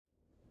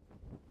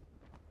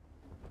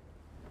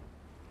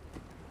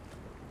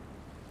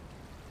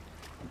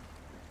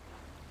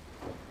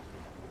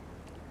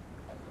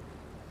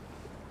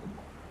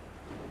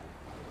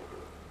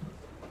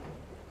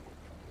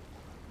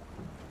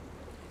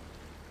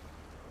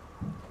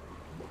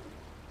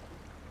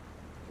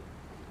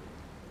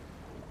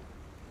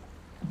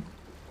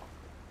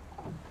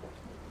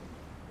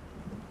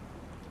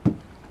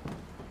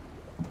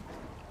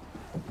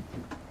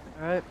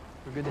All right,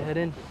 we're good to head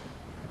in.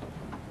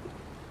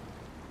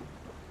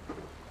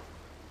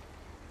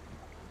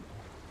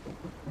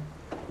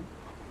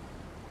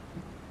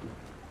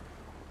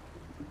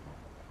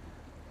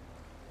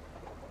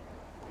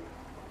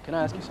 Can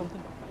I ask you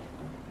something?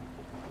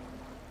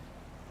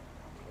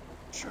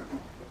 Sure.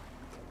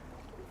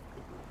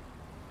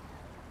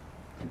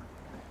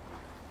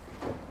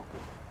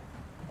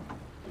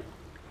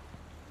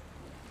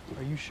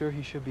 Are you sure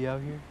he should be out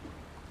here?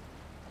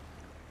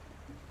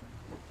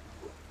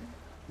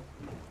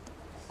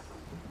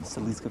 It's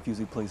the least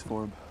confusing place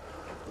for him.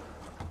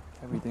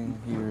 Everything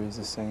here is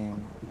the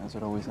same as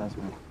it always has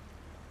been.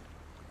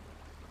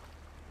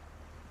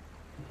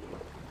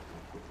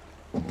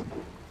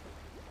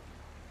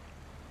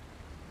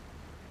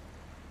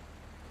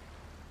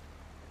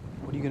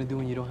 What are you gonna do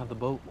when you don't have the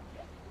boat?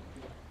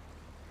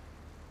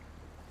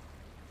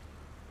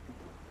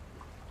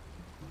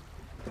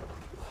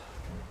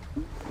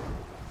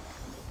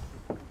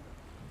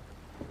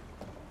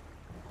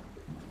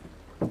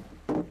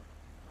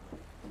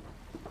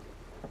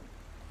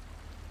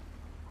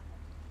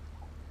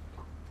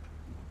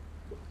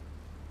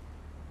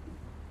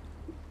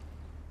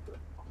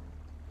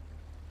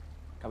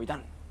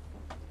 Capitán.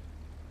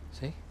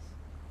 ¿Sí?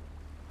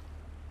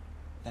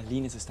 Las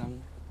líneas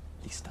están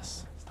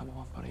listas.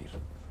 Estamos para ir.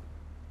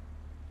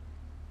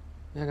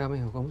 Ven acá,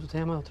 mijo. ¿Cómo tú te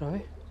llamas otra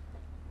vez?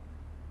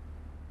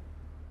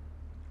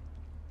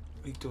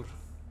 Víctor,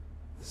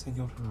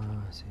 señor.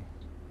 Ah, sí.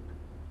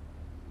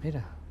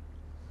 Mira.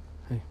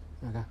 Sí,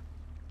 acá.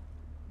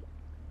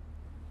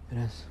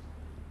 Mira eso.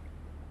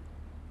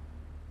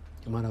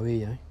 Qué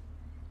maravilla, ¿eh?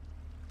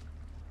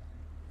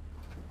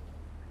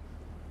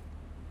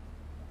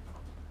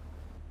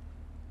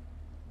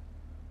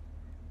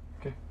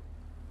 ¿Qué?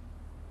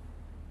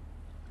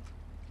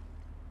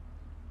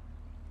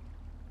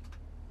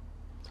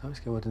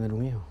 ¿Sabes que voy a tener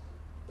un hijo?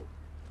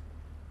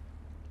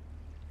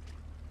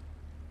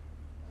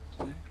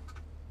 ¿Sí?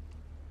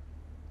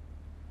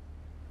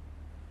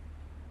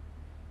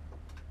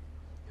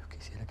 Yo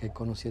quisiera que él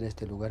conociera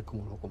este lugar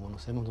como lo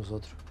conocemos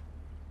nosotros.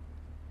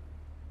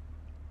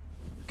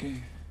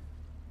 ¿Qué?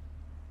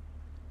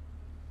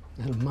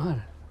 El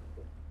mar.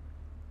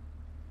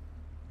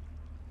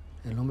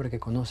 El hombre que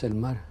conoce el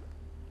mar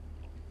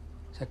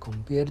se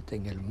convierte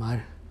en el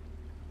mar.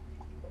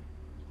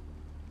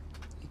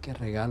 Y qué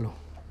regalo.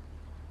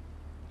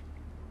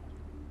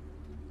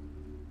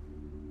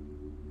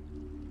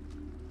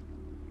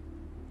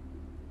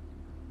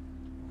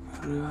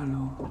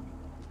 Regalo.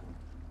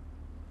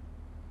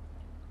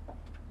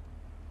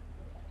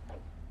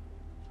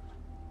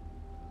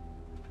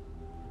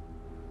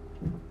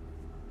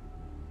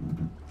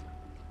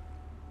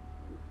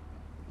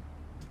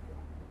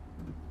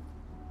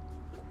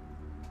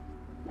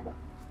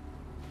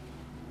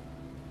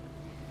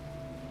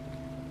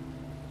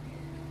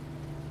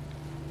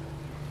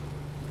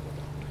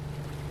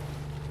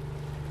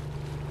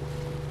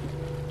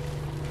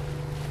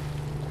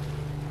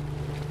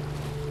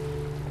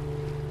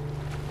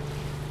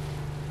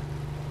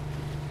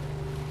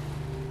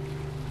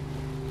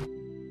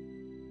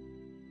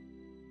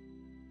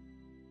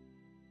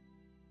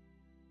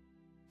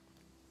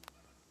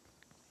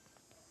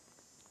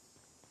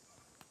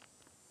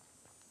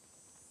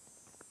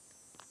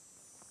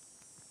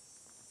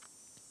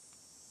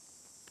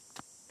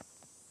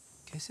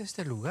 ¿Qué es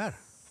este lugar?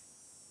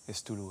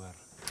 Es tu lugar.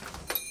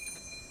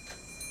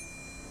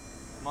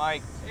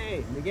 Mike.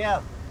 Hey,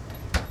 Miguel.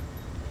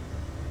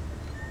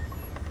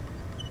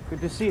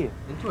 Good to see you.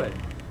 ¿Y tú eres?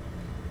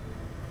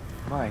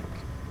 Mike.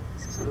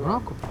 Lo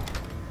conozco.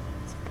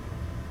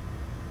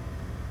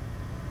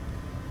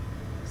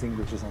 His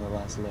English is on the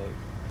last leg.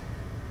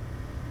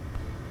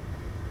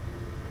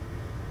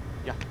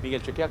 Ya,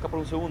 Miguel, chequea acá por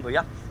un segundo,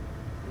 ya.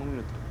 Un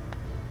minuto.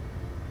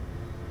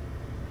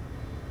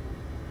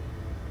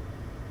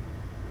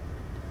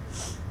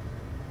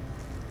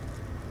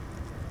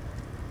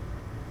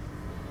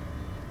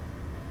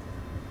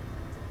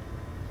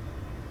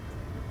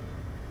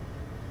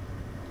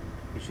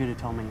 You should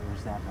have told me it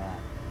was that bad.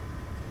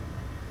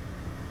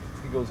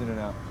 He goes in and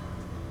out.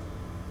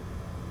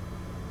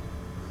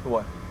 So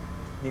what?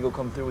 Miguel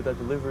come through with that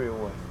delivery or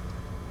what?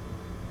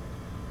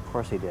 Of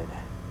course he did.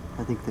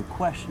 I think the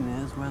question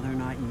is whether or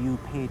not you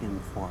paid him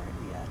for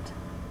it yet.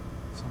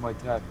 So my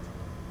tab.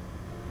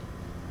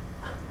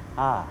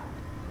 Ah,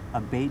 a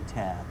bait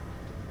tab.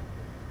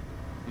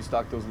 You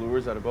stocked those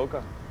lures out of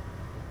Boca?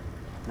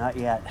 Not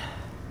yet.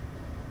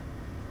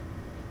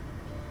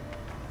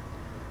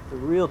 The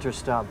Realtor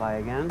stopped by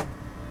again.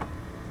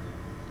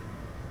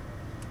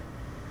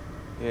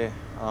 Yeah,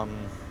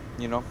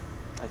 you know,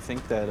 I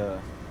think that,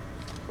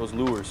 those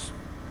lures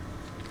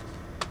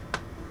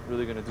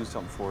really gonna do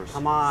something for us.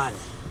 Come on.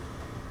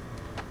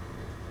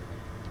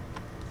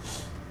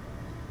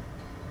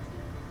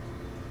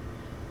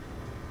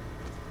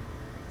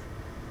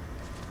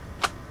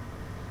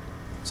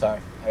 Sorry,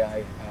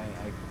 I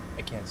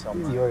can't sell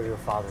mine. You're your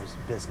father's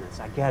business.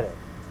 I get it.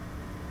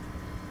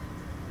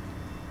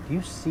 Do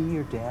you see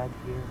your dad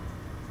here?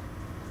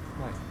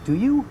 Right. Do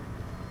you?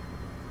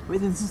 I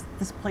mean,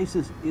 this place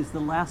is the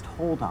last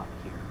holdout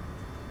here.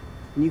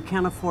 And you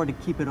can't afford to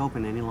keep it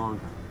open any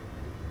longer.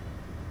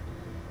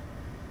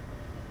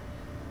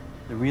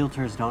 The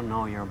realtors don't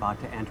know you're about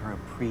to enter a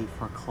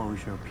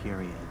pre-foreclosure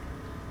period.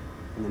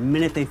 And the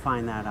minute they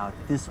find that out,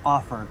 this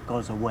offer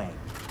goes away.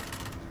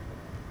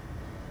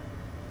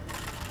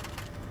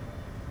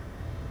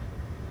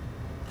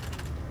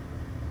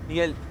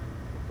 Miguel,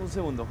 un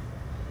segundo.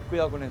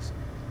 Cuidado con eso.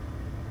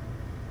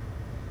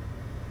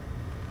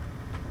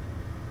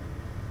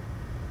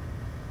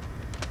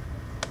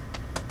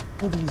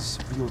 What do these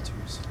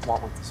realtors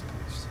want with this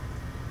place?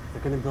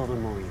 They're gonna build a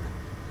marina.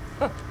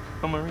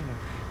 A marina?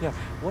 Yeah.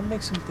 What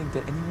makes them think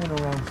that anyone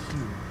around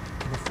here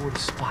can afford a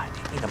spot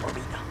in a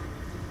marina?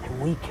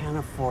 And we can't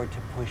afford to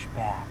push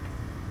back.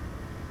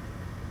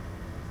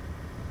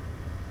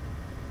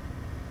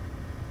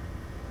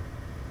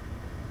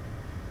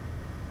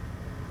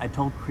 I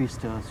told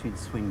Christos you'd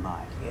swing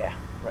by. Yeah,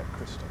 right,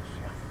 Christos,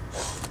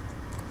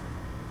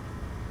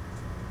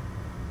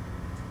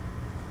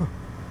 yeah.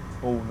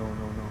 Oh, no.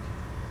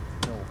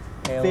 No,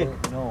 hell Vic,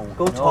 no.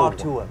 Go talk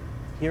to him.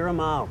 Hear him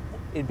out.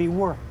 It'd be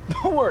work.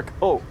 No work.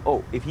 Oh,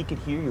 if he could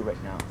hear you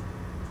right now.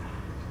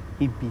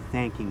 He'd be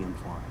thanking him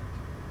for it.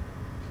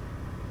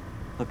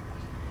 Look,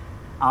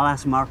 I'll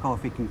ask Marco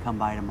if he can come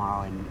by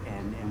tomorrow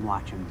and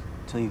watch him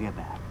till you get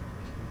back.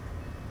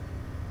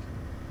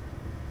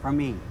 From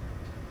me.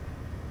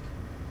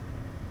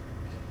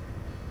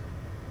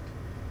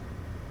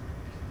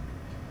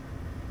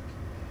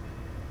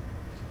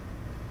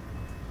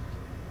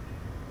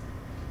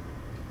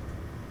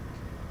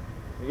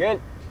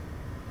 Miguel.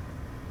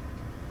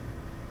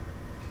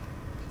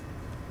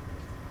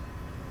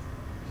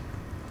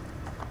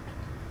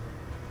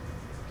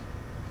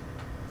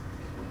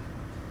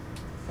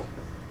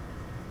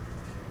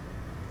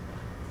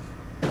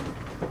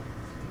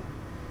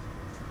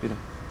 Mira.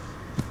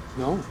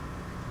 No.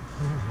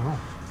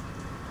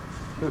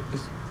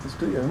 Es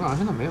tuyo. No,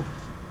 ese no es mío.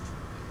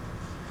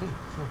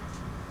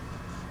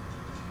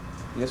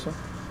 ¿Y eso?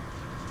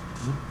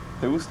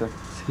 ¿Te gusta?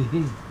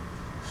 Sí.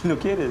 ¿Lo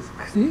quieres?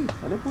 Sí.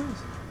 Dale pues.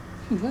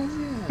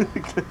 Gracias.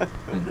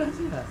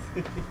 Gracias.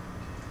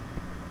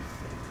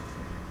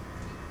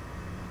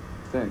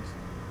 Thanks.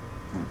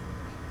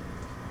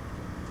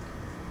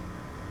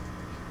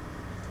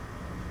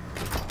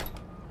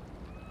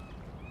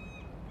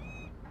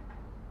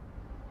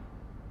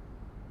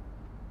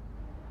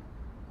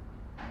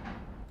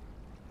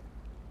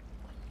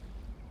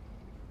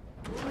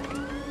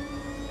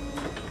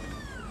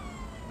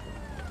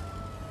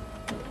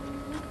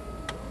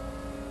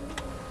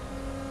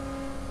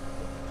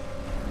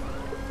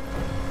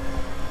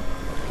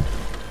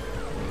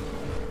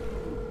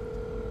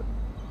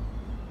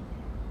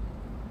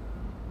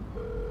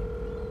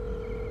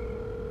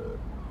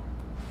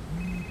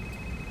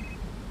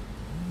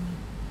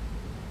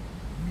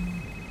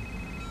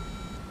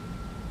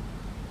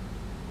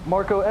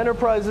 Marco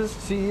Enterprises,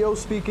 CEO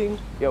speaking.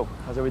 Yo,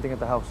 how's everything at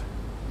the house?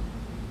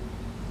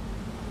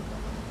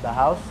 The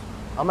house?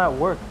 I'm at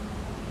work.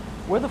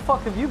 Where the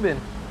fuck have you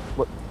been?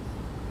 What?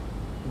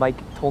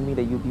 Mike told me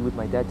that you'd be with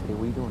my dad today.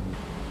 What are you doing?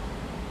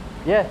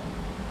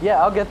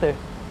 Yeah, I'll get there.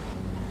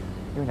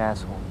 You're an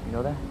asshole. You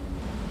know that?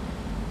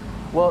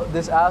 Well,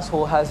 this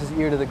asshole has his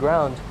ear to the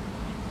ground.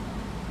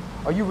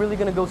 Are you really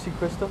gonna go see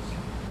Christos?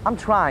 I'm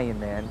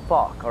trying, man.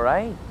 Fuck, all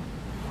right?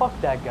 Fuck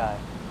that guy.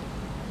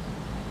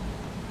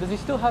 Does he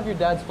still have your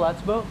dad's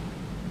flats boat?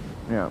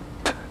 Yeah.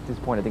 At this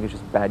point, I think it's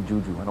just bad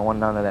juju. I don't want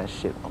none of that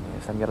shit. I mean,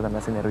 esa mierda me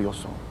hace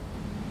nervioso.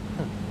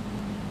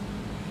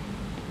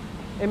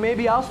 Hey,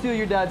 maybe I'll steal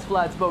your dad's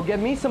flats boat. Get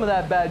me some of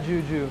that bad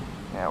juju.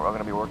 Yeah, we're all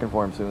gonna be working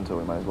for him soon, so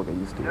we might as well get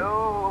used to it.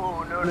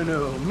 No.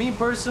 Me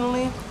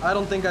personally, I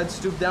don't think I'd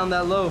stoop down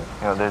that low.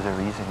 You know, there's a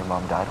reason your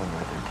mom died when you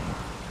were 13.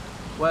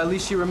 Well, at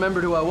least she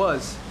remembered who I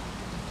was.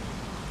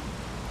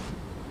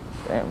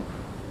 Damn.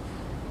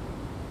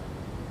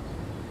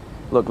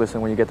 Look, listen,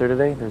 when you get there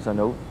today, there's a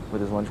note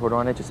with his lunch order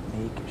on it. Just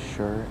make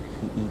sure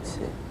he eats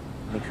it.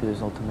 Make sure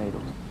there's no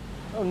tomatoes.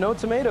 Oh, no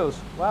tomatoes.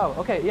 Wow,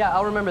 okay, yeah,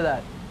 I'll remember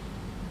that.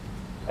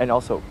 And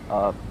also,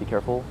 be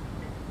careful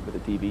with the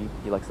TV.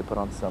 He likes to put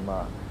on some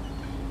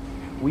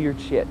weird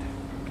shit,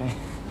 okay?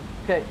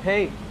 Okay,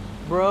 hey,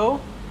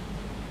 bro,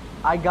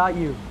 I got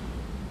you.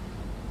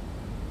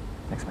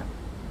 Thanks, man.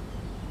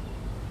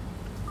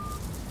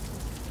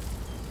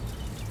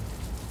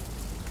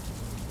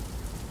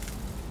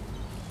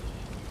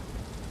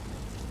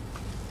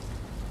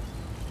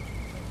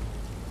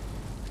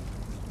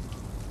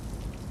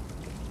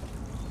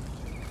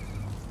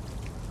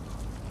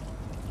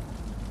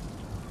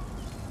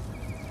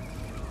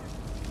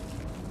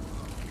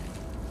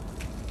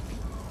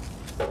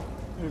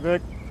 Hey,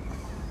 Vic.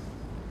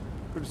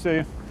 Good to see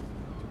you.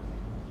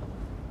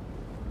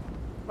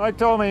 Mike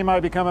told me he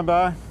might be coming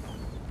by.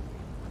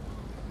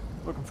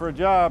 Looking for a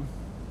job.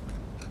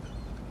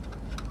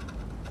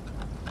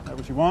 That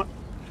what you want?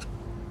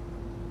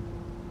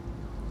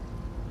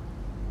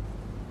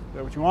 Is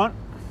that what you want?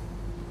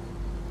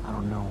 I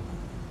don't know.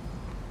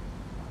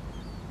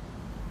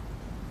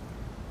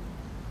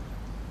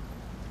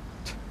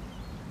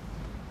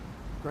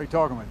 Great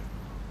talking with you.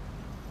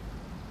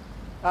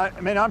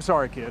 I mean, I'm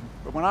sorry, kid,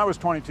 but when I was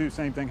 22,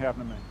 same thing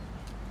happened to me.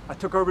 I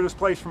took over this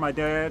place for my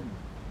dad, and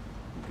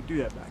you could do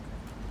that back then.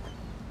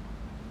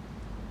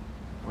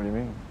 What do you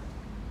mean?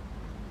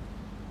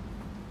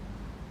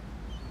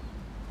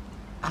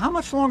 How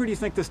much longer do you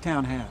think this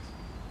town has?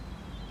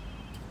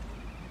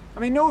 I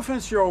mean, no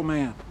offense to your old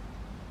man,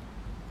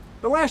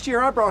 but last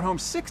year I brought home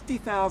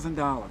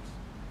 $60,000,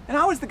 and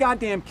I was the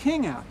goddamn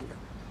king out here.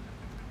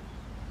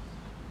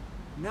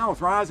 Now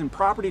with rising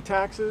property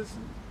taxes,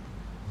 and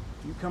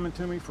you coming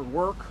to me for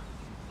work,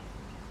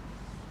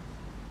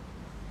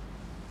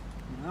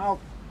 I'll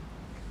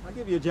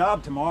give you a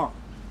job tomorrow.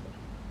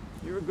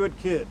 You're a good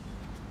kid.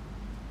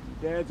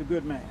 Your dad's a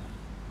good man.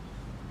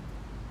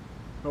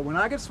 But when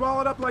I get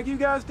swallowed up like you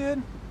guys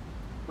did,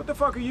 what the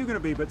fuck are you gonna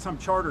be but some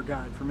charter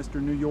guide for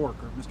Mr. New York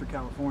or Mr.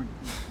 California?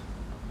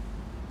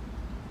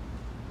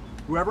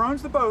 Whoever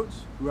owns the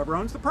boats, whoever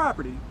owns the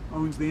property,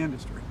 owns the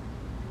industry.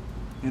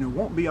 And it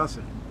won't be us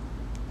anymore.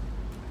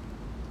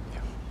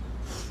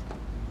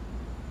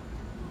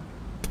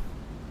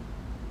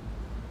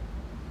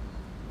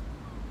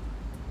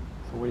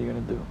 So what are you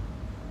gonna do?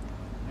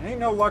 There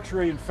ain't no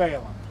luxury in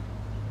failing.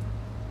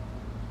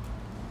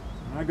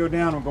 When I go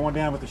down, I'm going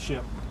down with the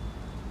ship.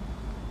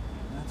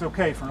 That's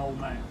okay for an old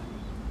man.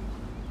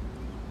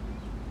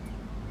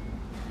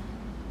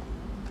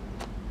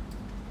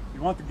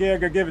 You want the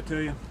gig, I'll give it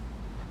to you.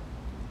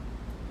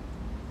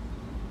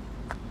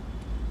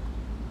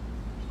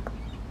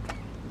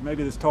 But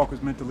maybe this talk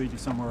was meant to lead you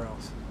somewhere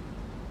else.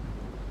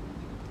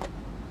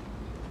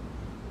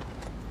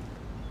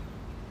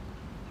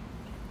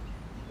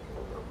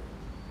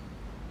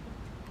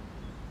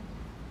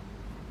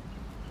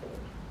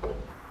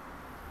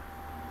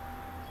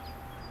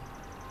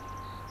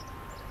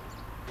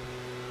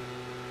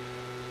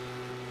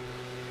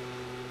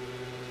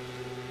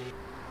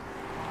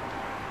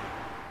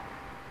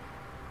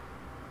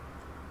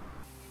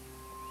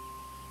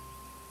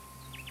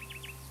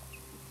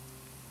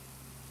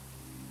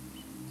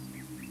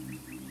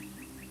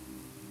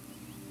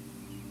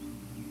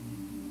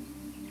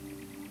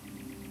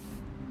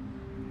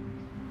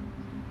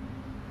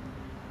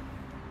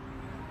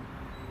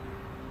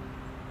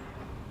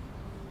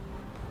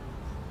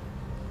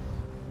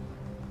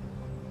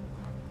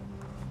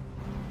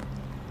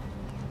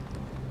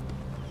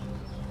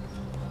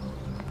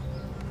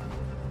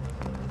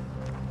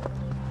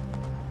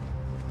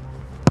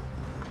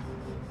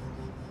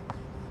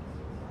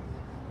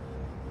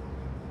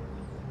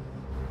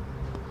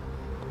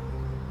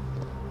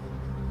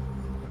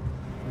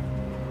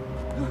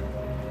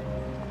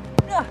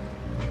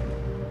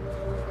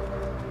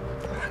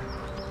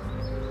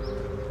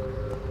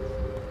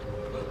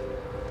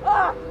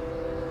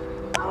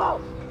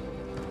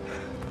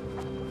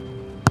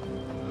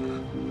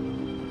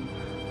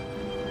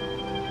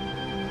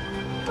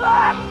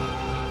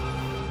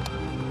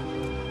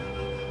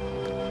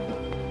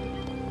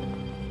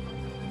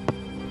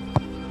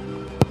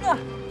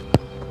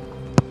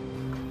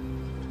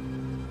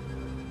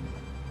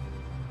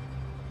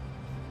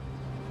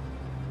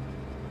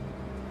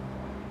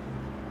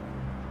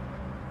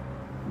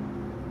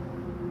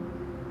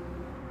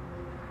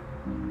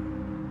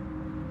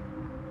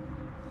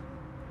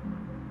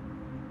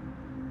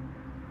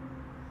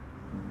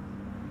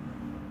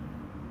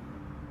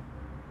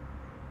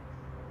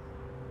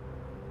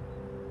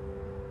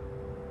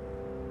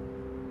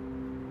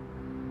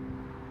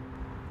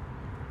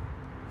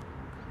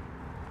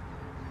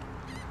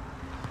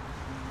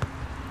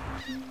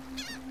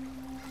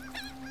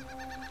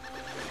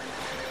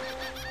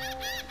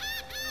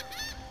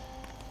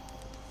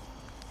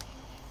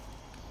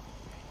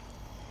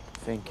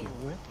 Thank you.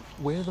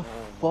 Where the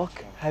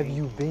fuck have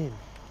you been?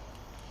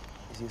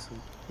 Is he asleep?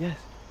 Yes.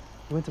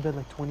 He went to bed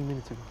like 20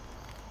 minutes ago.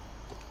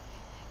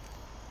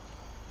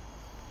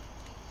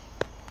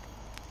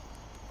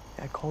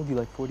 I called you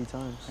like 40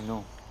 times. I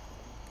know.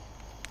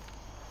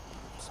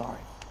 I'm sorry.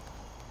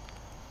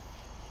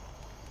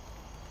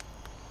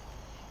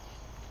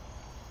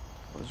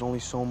 There's only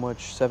so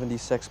much 70s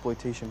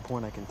sexploitation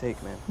porn I can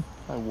take, man.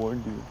 I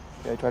warned you.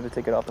 Yeah, I tried to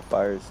take it off the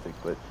fire stick,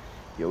 but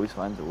he always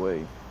finds a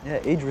way. Yeah,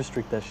 age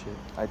restrict that shit.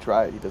 I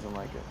tried. He doesn't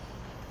like it.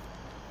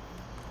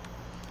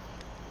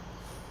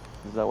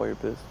 Is that why you're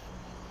pissed?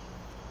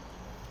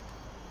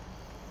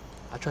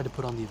 I tried to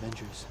put on the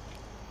Avengers.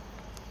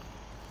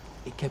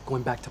 It kept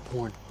going back to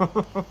porn.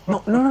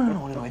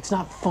 No, it's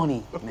not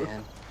funny,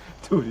 man.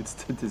 Dude, it's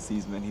the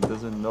disease, man. He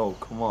doesn't know.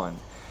 Come on.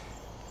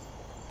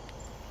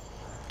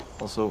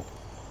 Also,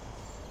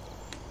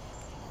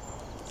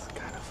 it's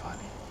kind of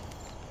funny.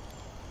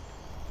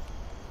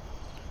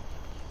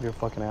 You're a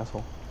fucking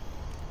asshole.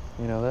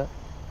 You know that?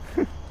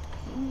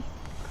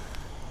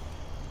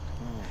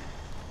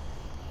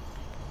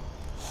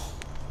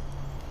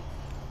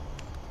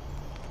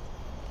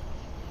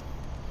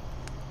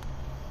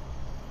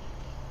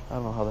 I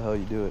don't know how the hell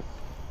you do it.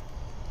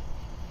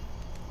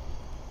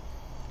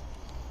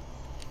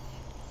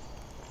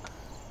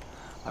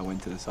 I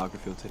went to the soccer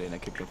field today and I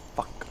kicked the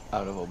fuck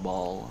out of a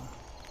ball.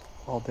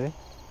 All day?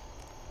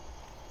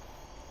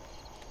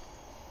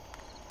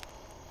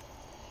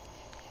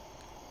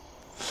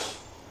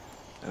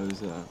 I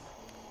was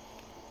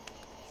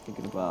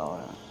thinking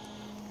about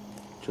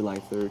July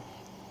 3rd.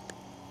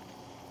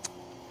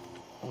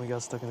 We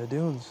got stuck in the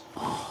dunes.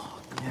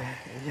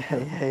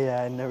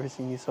 Yeah. I'd never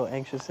seen you so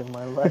anxious in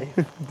my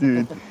life.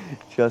 Dude,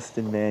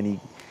 Justin, man, he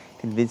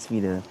convinced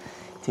me to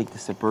take the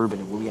Suburban,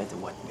 and we had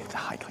to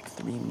hike like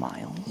 3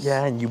 miles.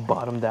 Yeah, and you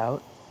bottomed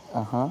out.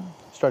 Uh-huh.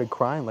 Started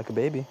crying like a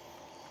baby.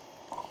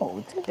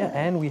 Oh, did Yeah,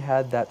 and we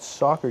had that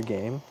soccer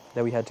game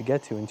that we had to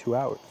get to in 2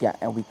 hours. Yeah,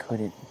 and we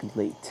couldn't be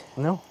late.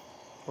 No,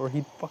 or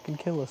he'd fucking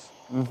kill us.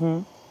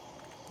 Mm-hmm.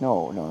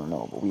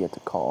 No, but we had to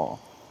call.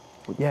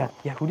 Yeah,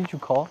 who did you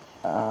call?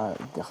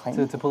 The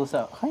Jaime. To pull us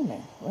out.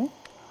 Jaime, right?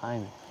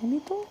 Jaime.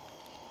 Jaimito?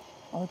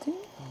 Oh, dude?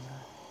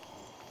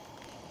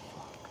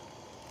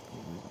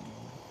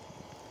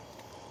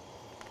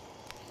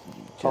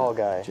 Tall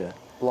guy.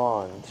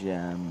 Blonde.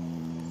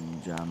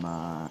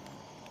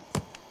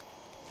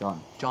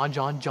 John.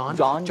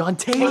 John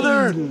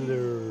Taylor!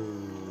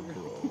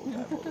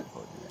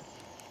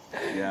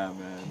 Yeah,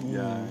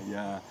 man.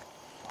 Yeah.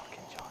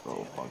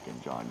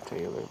 Fucking John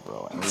Taylor,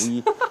 bro. And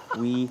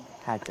we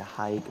had to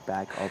hike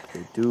back up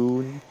the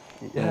dune,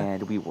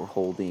 and we were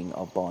holding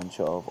a bunch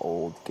of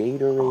old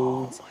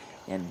Gatorades,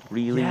 and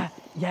really... Yeah,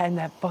 and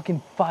that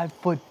fucking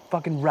 5-foot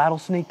fucking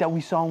rattlesnake that we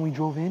saw when we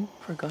drove in.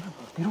 Forgot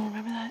about that. You don't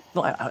remember that?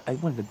 No, I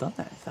wouldn't have done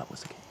that if that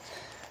was the case.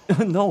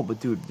 No, but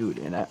dude,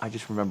 and I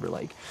just remember,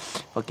 like,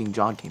 fucking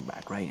John came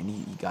back, right? And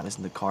he got us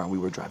in the car, and we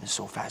were driving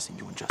so fast, and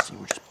you and Justin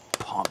were just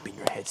pumping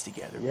your heads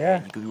together,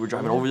 man. Because we were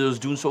driving over those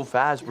dunes so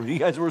fast, bro. You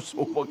guys were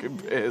so fucking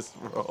pissed,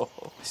 bro.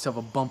 I still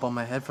have a bump on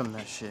my head from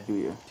that shit. Do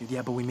you? Dude,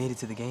 yeah, but we made it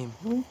to the game.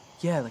 Really?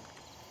 Yeah, like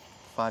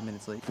 5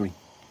 minutes late. 3.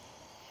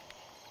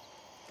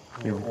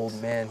 Your old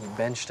man, he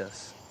benched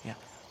us. Yeah.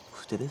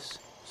 Ustedes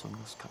son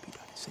los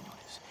capitanes,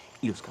 señores.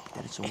 Y los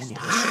capitanes son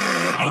únicos.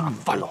 En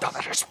falta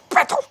de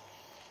respeto.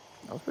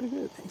 That was pretty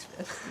good. Thanks,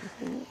 man.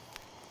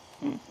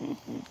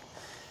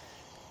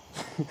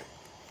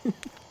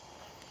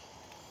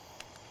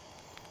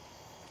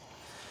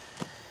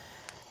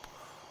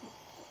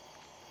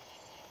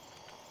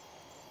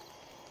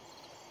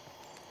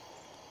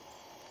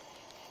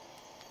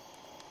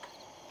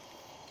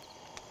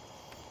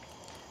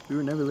 We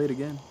were never late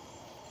again.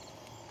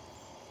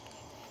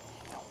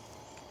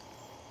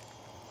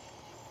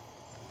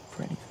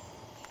 For anything.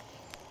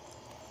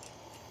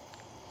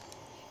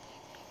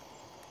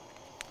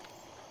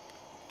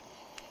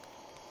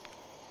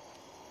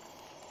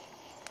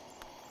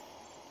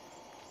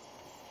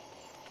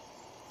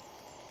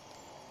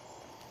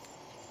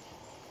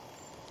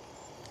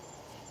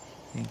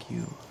 Thank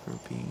you for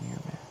being here,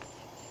 man.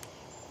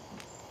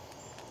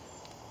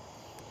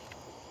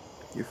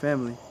 Your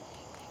family.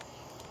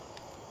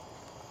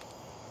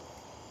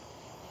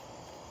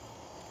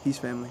 His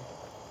family.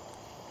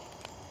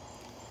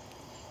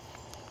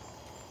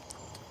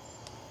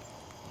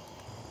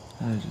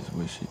 I just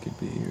wish he could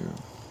be here.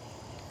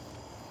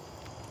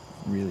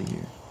 Really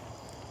here.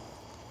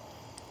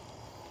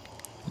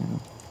 You know?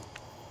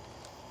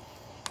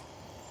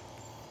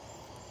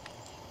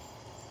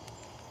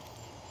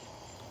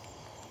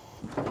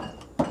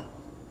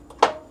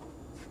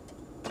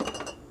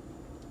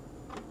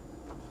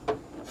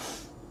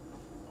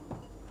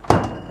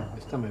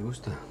 Esta me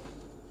gusta.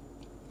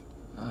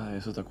 Ah,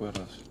 eso te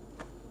acuerdas.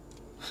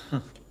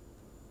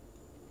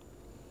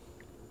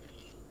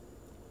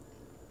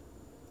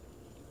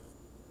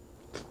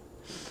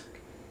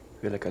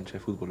 Fui a la cancha de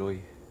fútbol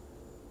hoy.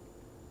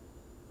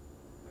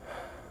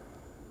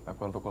 Me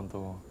acuerdo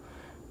cuando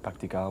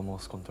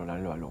practicábamos controlar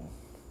el balón,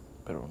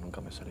 pero nunca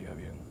me salía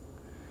bien.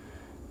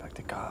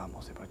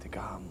 Practicábamos después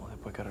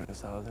que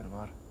regresabas del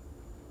mar.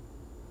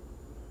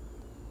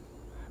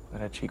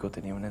 Cuando era chico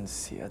tenía una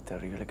ansiedad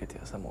terrible que te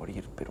ibas a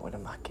morir, pero era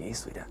más que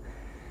eso,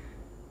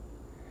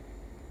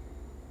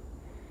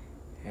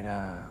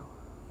 era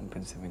un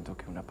pensamiento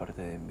que una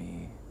parte de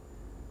mí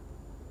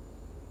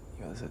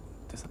iba a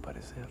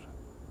desaparecer.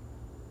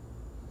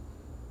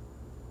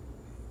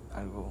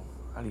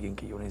 Alguien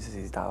que yo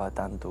necesitaba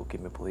tanto, que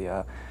me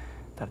podía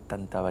dar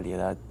tanta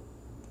variedad,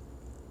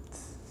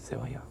 se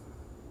vaya.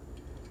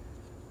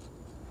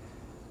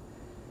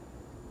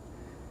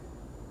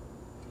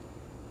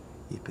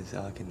 Y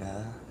pensaba que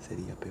nada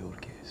sería peor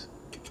que eso.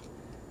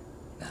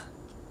 Nada.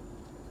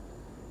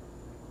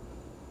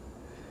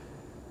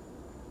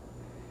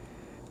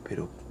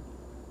 Pero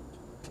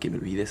que me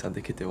olvides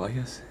antes que te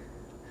vayas.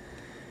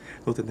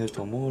 No tener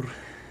tu amor.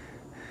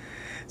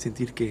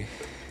 Sentir que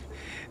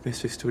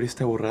nuestra historia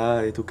está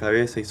borrada de tu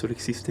cabeza y solo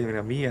existe en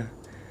la mía.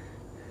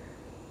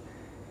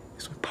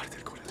 Eso me parte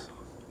el corazón.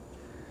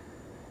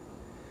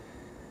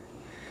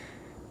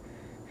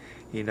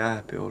 Y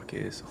nada peor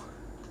que eso.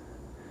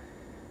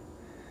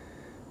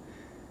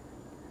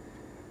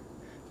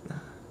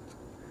 Nada.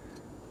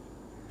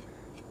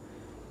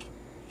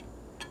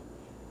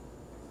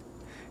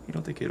 Y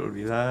no te quiero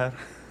olvidar.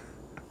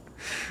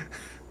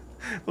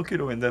 No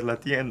quiero vender la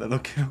tienda,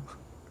 no quiero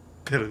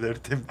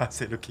perderte más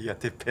de lo que ya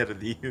te he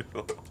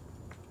perdido.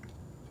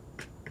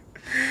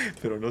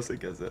 Pero no sé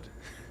qué hacer.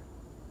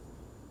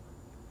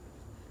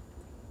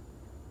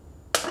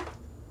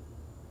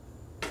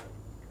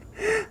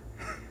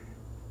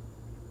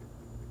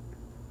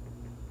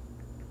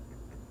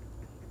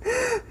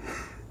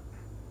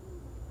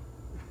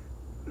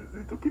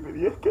 Necesito que me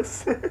digas qué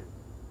hacer.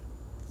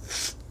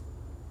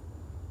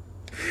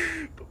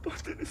 Papá,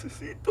 te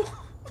necesito.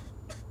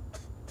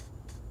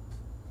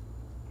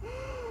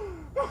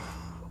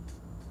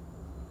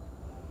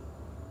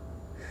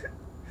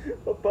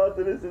 Papá,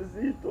 te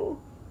necesito.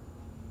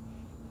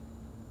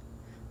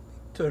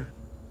 Víctor.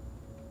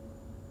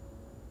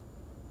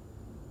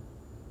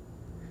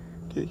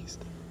 ¿Qué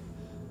dijiste?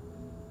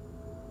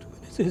 ¿Tú me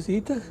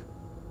necesitas?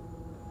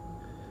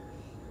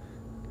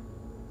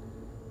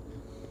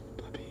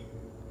 Papi.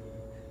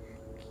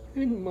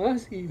 ¿Quién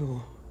más,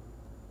 hijo?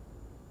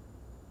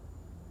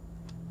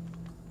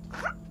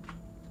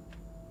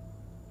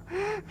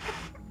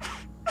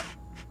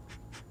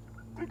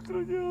 Te he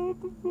extrañado,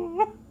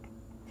 papá.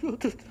 Yo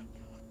te he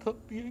extrañado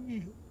también,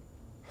 hijo.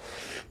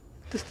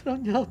 Te he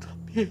extrañado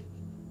también.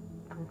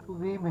 Pero tú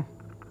dime,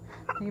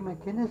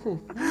 ¿qué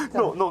necesitas?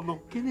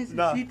 No. ¿Qué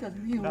necesitas,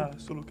 mijo? Nada,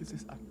 solo que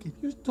estés aquí.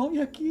 Yo estoy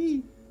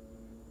aquí.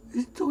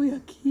 Estoy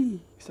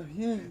aquí. Está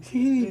bien.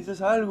 Sí.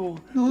 ¿Dices algo?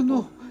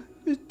 No.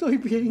 Estoy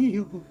bien,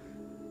 hijo.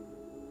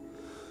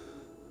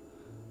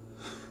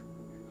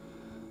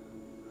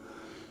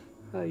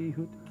 Ay,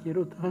 hijo, te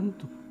quiero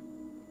tanto.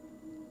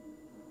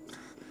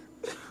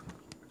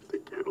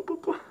 Te quiero,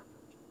 papá.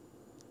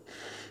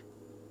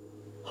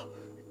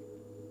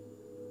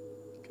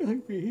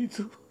 Ay, mi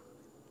hijo.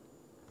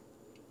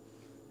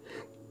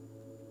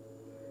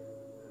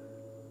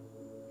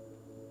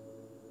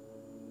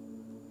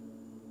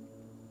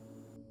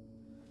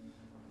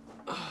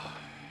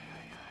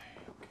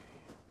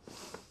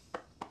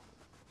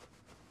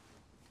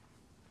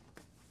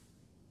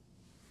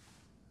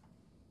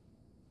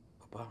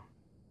 Papá,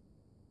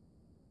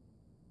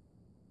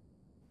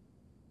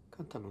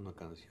 cántame una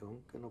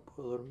canción que no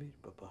puedo dormir,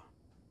 papá.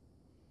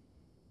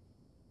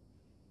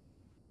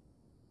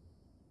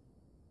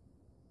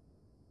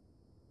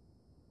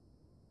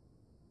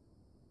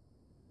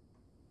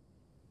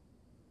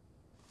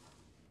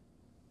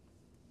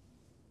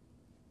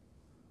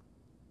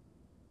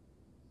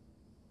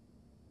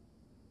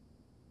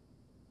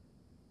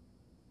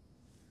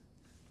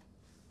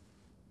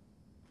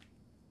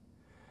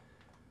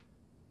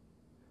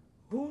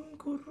 Un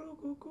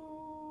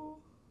currucucú,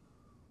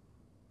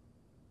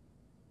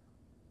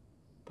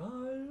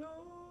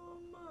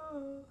 paloma.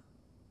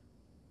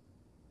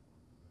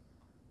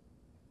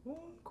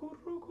 Un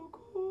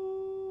currucucú.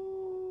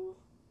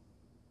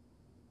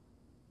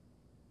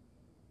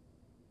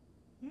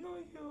 No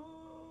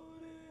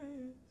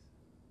llores.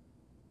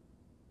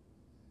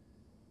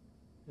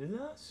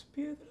 Las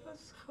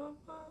piedras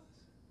jamás.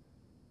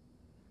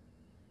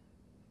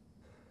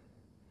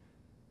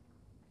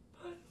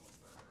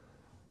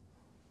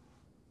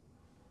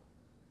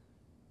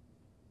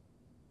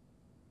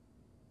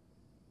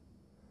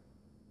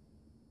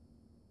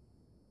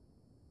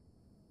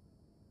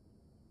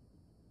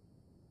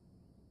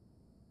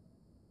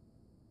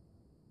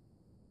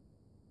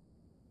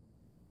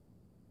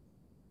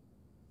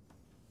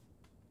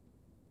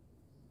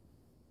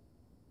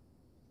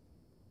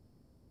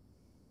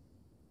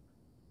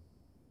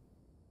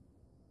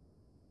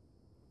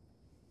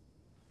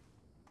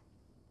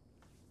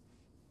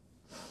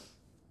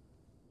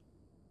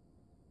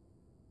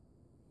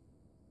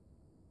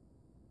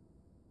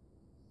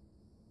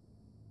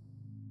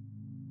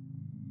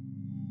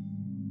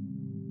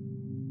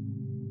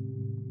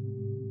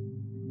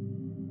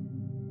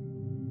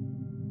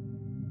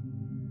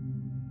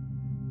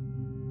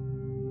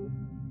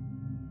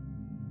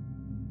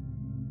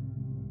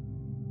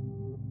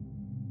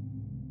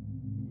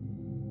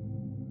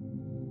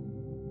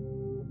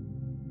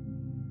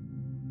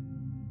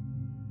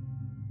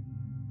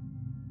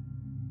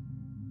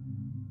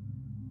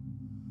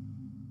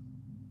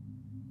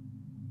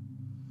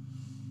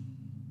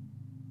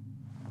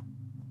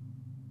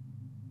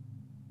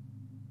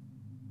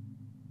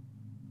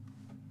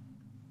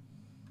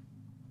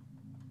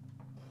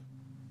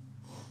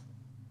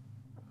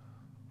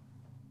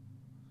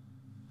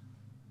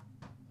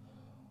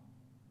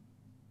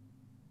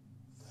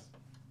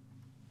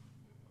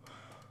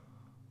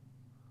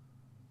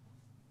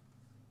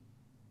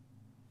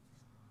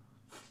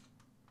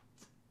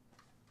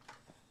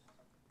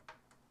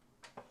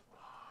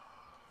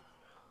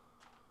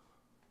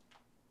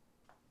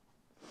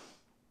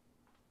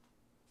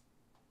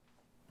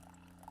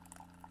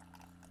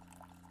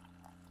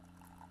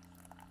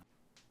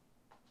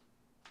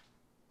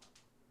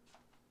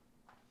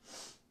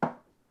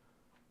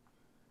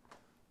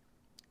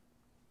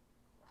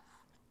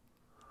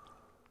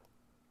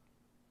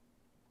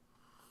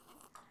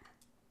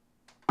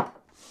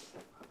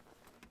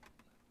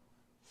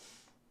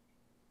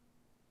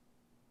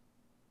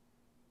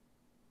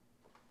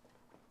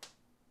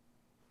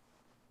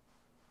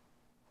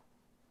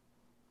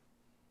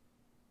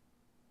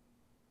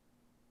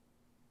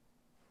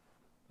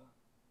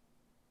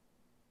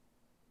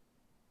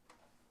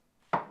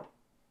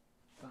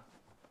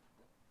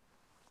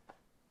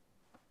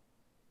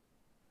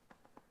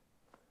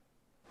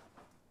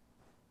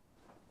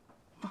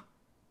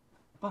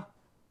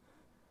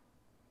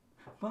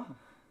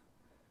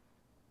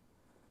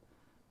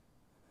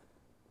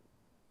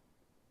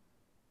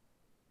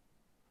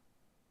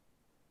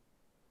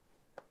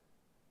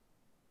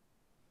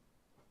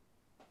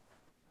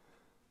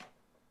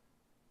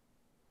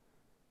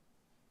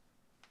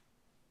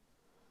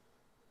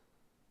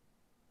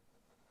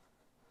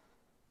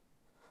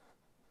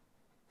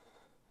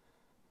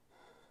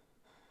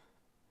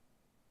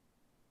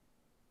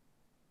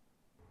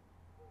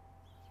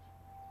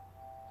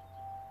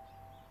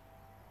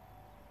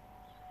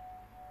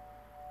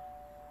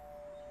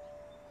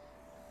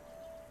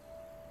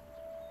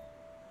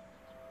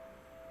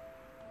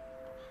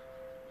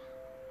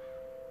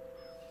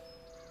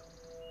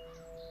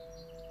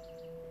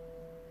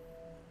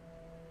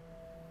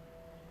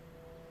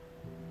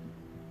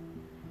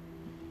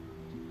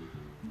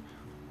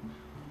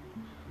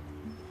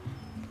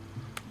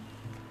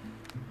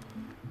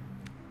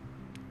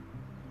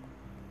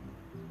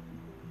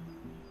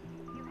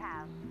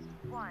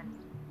 1.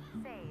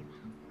 Saved.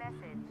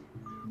 Message.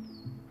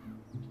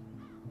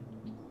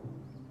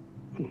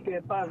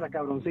 ¿Qué pasa,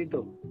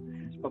 cabroncito?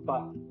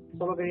 Papá,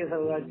 solo quería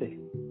saludarte.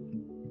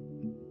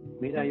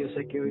 Mira, yo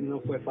sé que hoy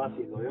no fue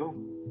fácil, ¿no?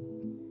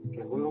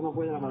 Que el juego no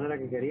fue de la manera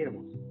que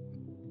queríamos.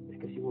 Es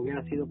que si no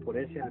hubiera sido por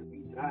ese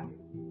arbitraje,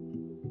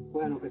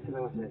 bueno, ¿qué se le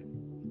va a hacer?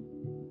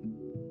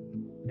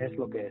 Es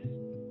lo que es.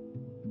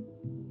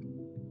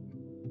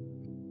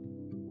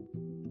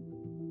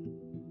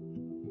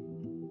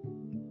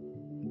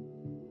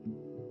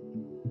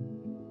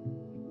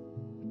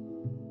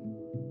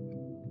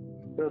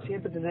 Pero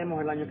siempre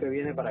tenemos el año que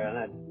viene para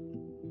ganar.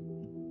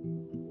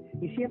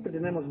 Y siempre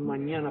tenemos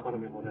mañana para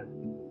mejorar.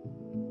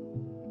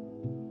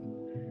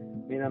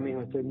 Mira,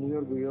 mijo, estoy muy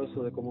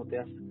orgulloso de cómo te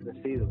has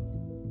crecido.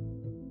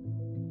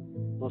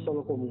 No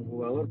solo como un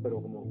jugador,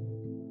 pero como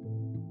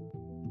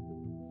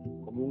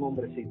un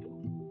hombrecito.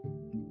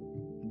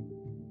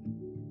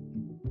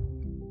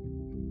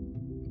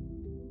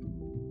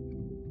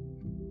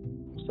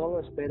 Solo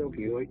espero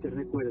que hoy te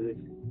recuerdes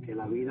que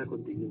la vida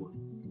continúa.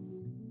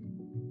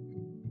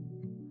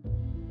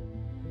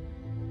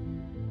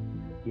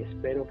 Y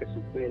espero que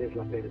superes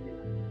la pérdida.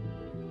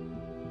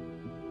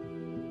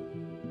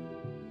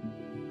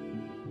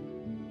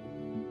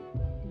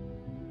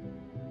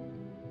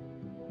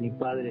 Mi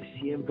padre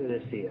siempre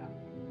decía,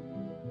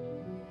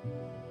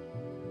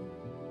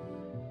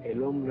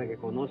 el hombre que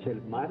conoce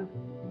el mar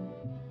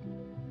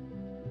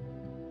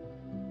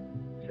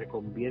se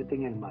convierte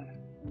en el mar.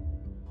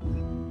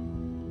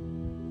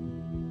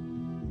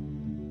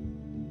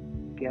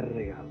 ¡Qué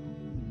regalo!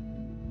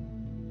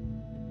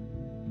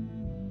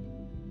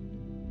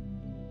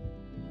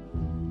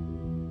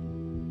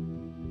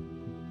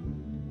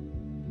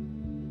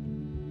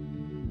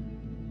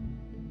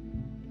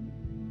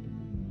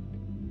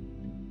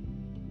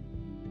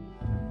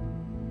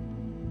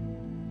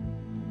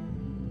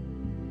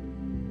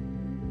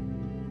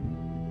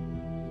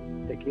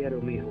 Te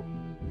quiero, mijo.